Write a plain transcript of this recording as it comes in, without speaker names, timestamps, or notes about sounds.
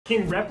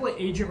Can Replit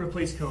Agent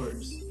replace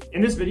coders?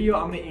 In this video,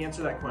 I'm going to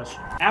answer that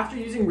question. After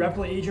using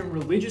Replit Agent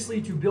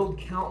religiously to build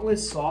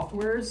countless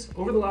softwares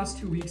over the last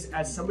 2 weeks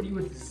as somebody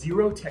with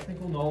zero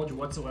technical knowledge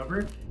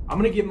whatsoever, I'm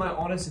going to give my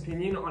honest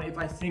opinion on if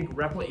I think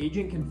Replit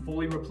Agent can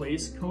fully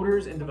replace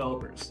coders and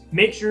developers.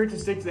 Make sure to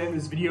stick to the end of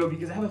this video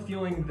because I have a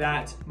feeling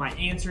that my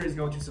answer is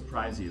going to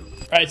surprise you.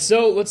 All right,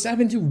 so let's dive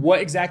into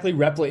what exactly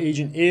Replit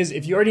Agent is.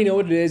 If you already know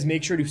what it is,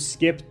 make sure to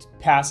skip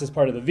past this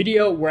part of the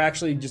video where I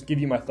actually just give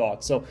you my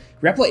thoughts. So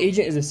Replit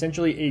Agent is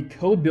essentially a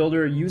code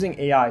builder using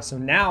AI. So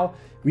now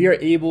we are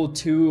able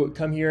to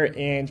come here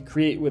and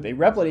create with a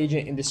Replit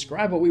Agent and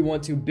describe what we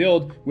want to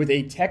build with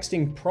a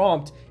texting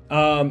prompt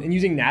and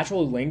using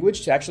natural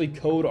language to actually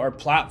code our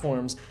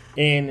platforms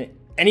in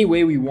any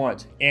way we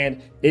want.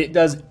 And it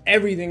does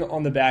everything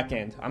on the back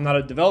end. I'm not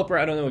a developer.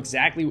 I don't know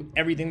exactly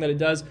everything that it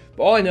does,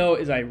 but all I know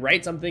is I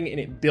write something and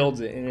it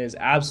builds it, and it is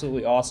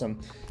absolutely awesome.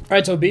 All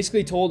right, so I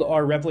basically told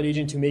our Replit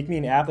Agent to make me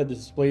an app that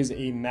displays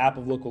a map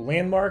of local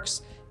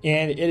landmarks,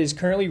 and it is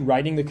currently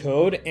writing the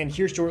code, and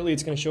here shortly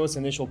it's going to show us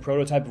an initial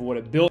prototype of what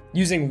it built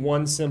using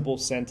one simple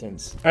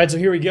sentence. All right, so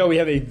here we go. We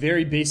have a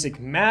very basic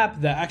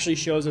map that actually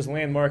shows us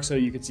landmarks. So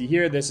you can see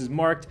here, this is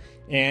marked,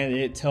 and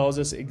it tells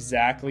us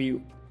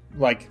exactly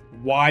like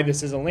why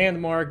this is a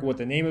landmark, what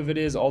the name of it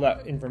is, all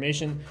that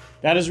information.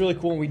 That is really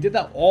cool. And we did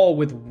that all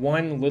with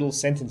one little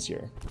sentence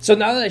here. So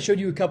now that I showed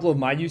you a couple of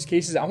my use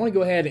cases, I want to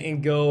go ahead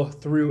and go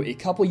through a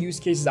couple use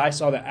cases I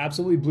saw that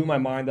absolutely blew my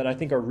mind that I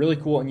think are really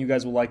cool and you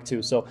guys will like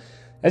too. So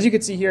as you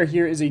can see here,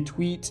 here is a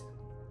tweet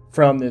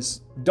from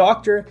this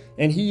doctor,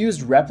 and he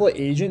used Replit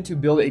Agent to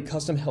build a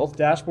custom health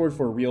dashboard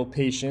for a real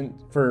patient,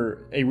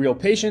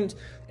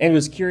 and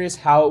was curious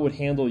how it would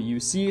handle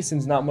UC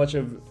since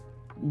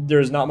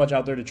there's not much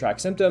out there to track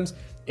symptoms,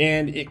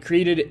 and it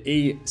created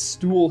a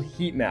stool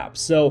heat map.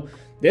 So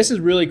this is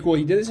really cool.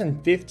 He did this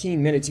in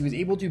 15 minutes. He was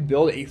able to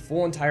build a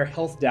full entire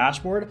health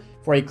dashboard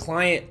for a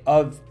client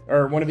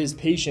or one of his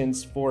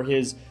patients for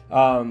his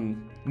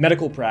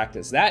medical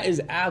practice. That is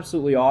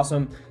absolutely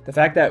awesome. The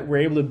fact that we're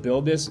able to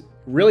build this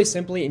really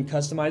simply and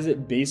customize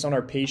it based on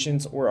our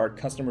patients or our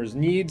customers'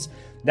 needs,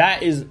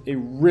 that is a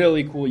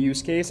really cool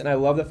use case. And I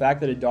love the fact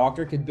that a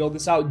doctor could build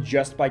this out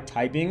just by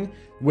typing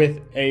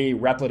with a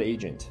Replit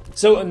Agent.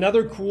 So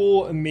another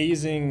cool,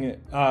 amazing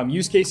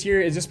use case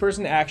here is this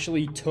person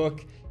actually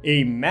took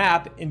a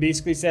map and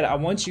basically said, I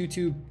want you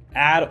to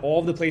add all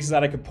of the places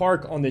that I could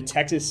park on the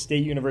Texas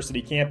State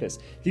University campus.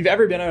 If you've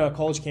ever been on a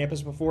college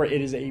campus before,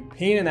 it is a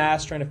pain in the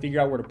ass trying to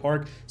figure out where to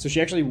park. So she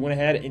actually went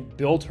ahead and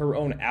built her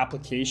own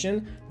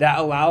application that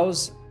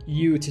allows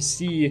you to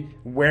see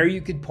where you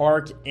could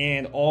park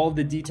and all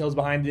the details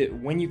behind it,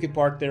 when you could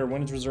park there,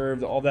 when it's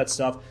reserved, all that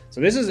stuff.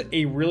 So this is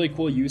a really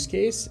cool use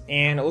case,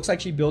 and it looks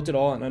like she built it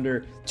all in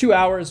under 2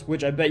 hours,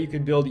 which I bet you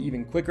could build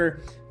even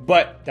quicker,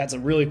 but that's a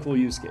really cool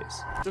use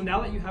case. So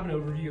now that you have an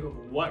overview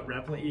of what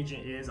Replit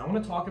Agent is, I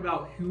want to talk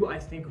about who I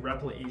think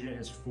Replit Agent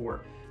is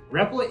for.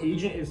 Replit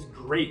Agent is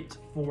great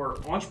for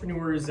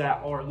entrepreneurs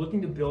that are looking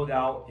to build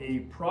out a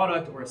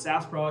product or a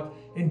SaaS product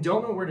and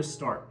don't know where to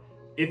start.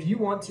 If you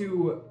want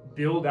to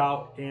build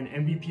out an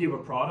MVP of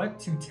a product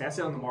to test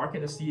it on the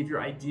market to see if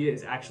your idea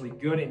is actually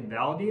good and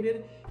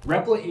validated,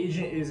 Replit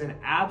Agent is an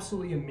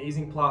absolutely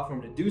amazing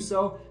platform to do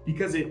so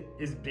because it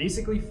is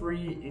basically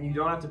free and you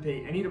don't have to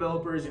pay any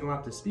developers, you don't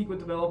have to speak with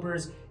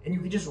developers, and you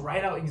can just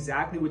write out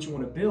exactly what you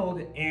want to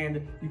build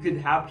and you could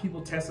have people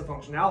test the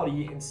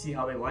functionality and see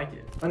how they like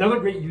it. Another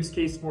great use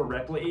case for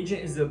Replit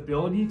Agent is the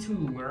ability to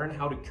learn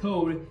how to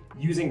code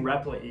using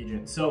Replit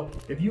Agent. So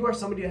if you are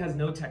somebody that has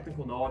no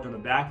technical knowledge on the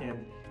back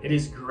end, it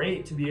is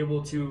great to be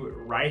able to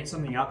write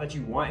something out that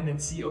you want and then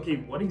see, okay,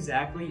 what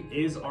exactly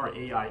is our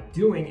AI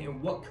doing and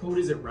what code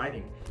is it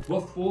writing?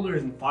 What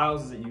folders and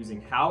files is it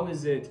using? How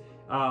is it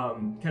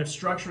kind of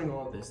structuring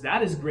all of this?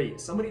 That is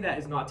great. Somebody that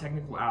is not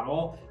technical at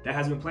all, that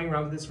has been playing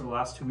around with this for the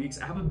last 2 weeks,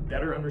 I have a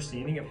better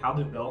understanding of how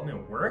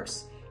development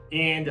works.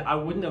 And I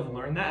wouldn't have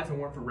learned that if it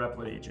weren't for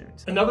Replit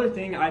Agent. Another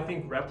thing I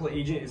think Replit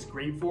Agent is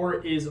great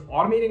for is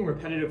automating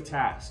repetitive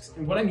tasks.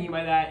 And what I mean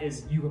by that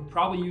is you have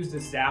probably used a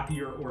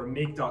Zapier or a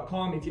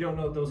Make.com. If you don't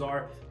know what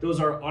those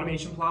are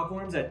automation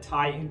platforms that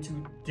tie into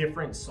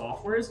different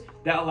softwares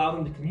that allow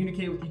them to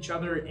communicate with each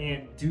other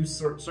and do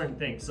certain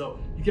things. So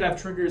you could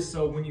have triggers.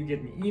 So when you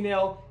get an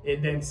email,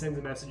 it then sends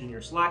a message in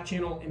your Slack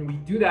channel. And we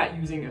do that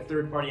using a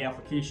third-party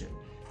application.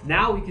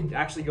 Now we can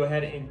actually go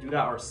ahead and do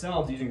that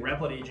ourselves using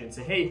Replit Agent and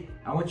say, hey,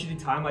 I want you to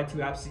tie my two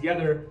apps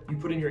together. You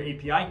put in your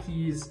API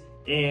keys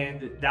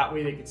and that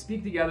way they can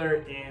speak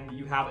together and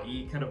you have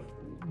a kind of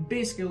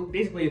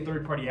basically a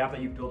third-party app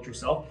that you built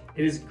yourself.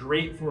 It is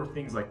great for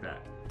things like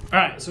that. All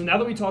right, so now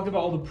that we talked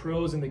about all the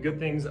pros and the good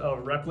things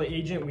of Replit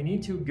Agent, we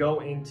need to go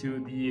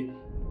into the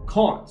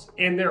cons.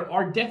 And there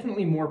are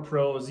definitely more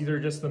pros. These are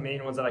just the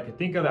main ones that I could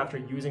think of after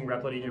using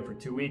Replit Agent for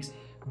 2 weeks.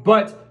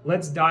 But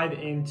let's dive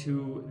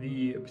into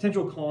the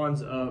potential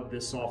cons of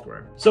this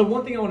software. So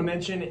one thing I want to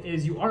mention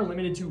is you are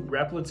limited to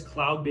Replit's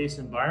cloud-based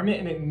environment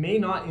and it may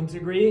not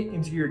integrate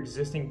into your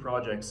existing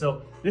projects.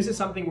 So this is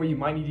something where you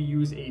might need to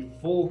use a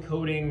full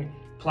coding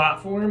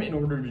platform in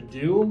order to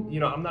do. You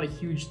know, I'm not a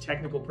huge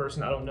technical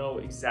person. I don't know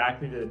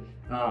exactly the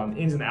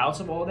ins and outs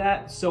of all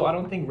that. So I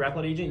don't think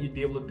Replit Agent you'd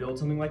be able to build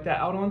something like that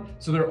out on.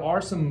 So there are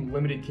some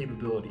limited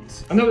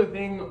capabilities. Another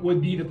thing would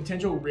be the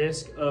potential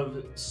risk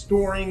of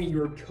storing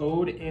your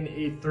code in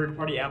a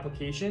third-party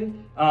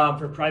application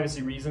for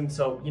privacy reasons.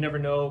 So you never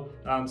know.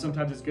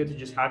 Sometimes it's good to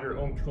just have your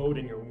own code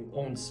in your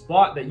own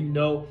spot that you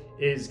know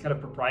is kind of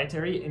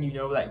proprietary and you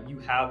know that you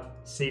have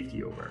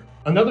safety over.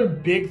 Another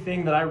big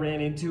thing that I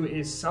ran into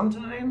is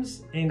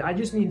sometimes, and I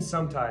just mean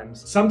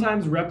sometimes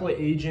Replit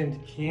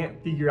Agent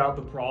can't figure out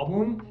the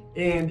problem.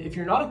 And if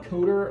you're not a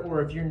coder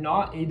or if you're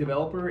not a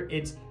developer,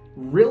 it's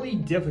really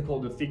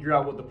difficult to figure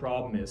out what the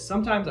problem is.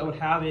 Sometimes I would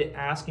have it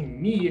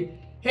asking me,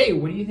 hey,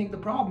 what do you think the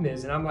problem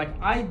is? And I'm like,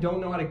 I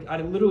don't know how to,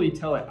 I literally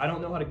tell it, I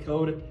don't know how to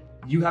code.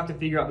 You have to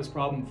figure out this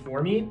problem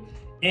for me.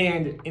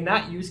 And in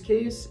that use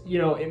case, you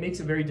know, it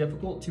makes it very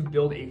difficult to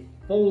build a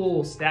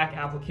full stack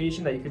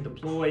application that you could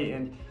deploy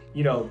and,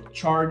 you know,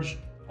 charge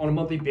on a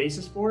monthly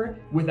basis for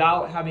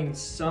without having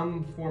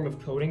some form of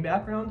coding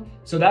background.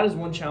 So that is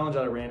one challenge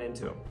that I ran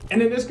into.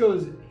 And then this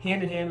goes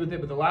hand in hand with it,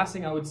 but the last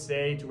thing I would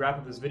say to wrap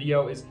up this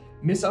video is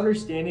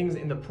misunderstandings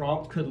in the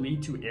prompt could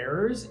lead to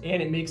errors,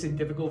 and it makes it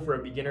difficult for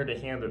a beginner to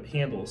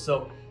handle.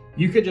 So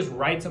you could just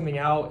write something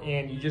out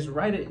and you just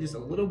write it just a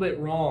little bit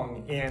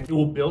wrong and it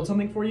will build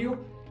something for you.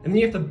 And then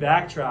you have to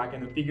backtrack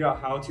and figure out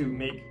how to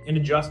make an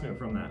adjustment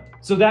from that.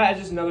 So that is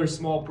just another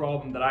small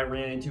problem that I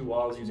ran into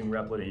while I was using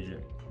Replit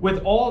Agent.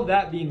 With all of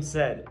that being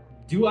said,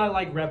 do I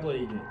like Replit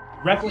Agent?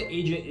 Replit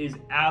Agent is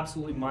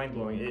absolutely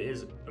mind-blowing. It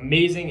is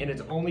amazing and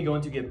it's only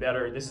going to get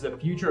better. This is the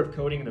future of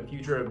coding and the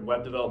future of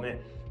web development.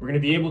 We're gonna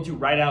be able to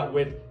write out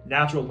with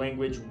natural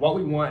language what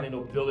we want and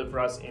it'll build it for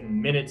us in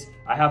minutes.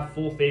 I have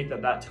full faith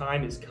that that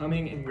time is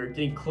coming and we're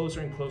getting closer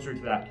and closer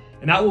to that.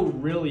 And that will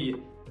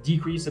really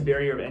decrease the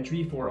barrier of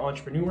entry for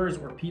entrepreneurs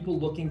or people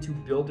looking to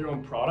build their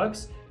own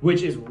products,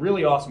 which is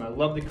really awesome. I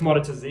love the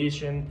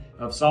commoditization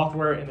of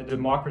software and the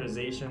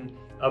democratization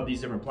of these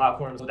different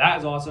platforms. So that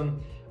is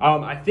awesome.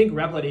 I think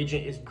Replit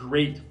Agent is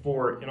great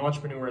for an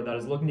entrepreneur that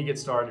is looking to get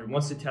started,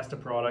 wants to test a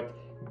product,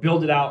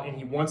 build it out, and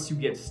he wants to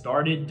get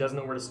started, doesn't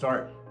know where to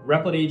start.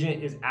 Replit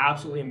Agent is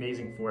absolutely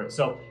amazing for it.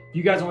 So if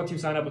you guys want to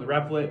sign up with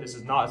Replit, this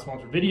is not a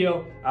sponsored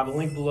video. I have a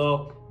link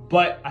below.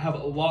 But I have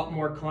a lot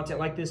more content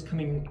like this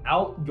coming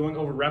out, going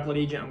over Replit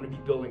Agent. I'm gonna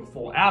be building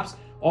full apps,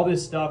 all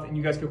this stuff, and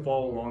you guys can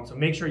follow along. So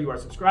make sure you are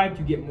subscribed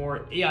to get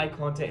more AI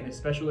content and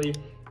especially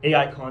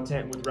AI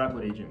content with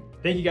Replit Agent.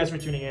 Thank you guys for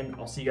tuning in.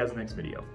 I'll see you guys in the next video.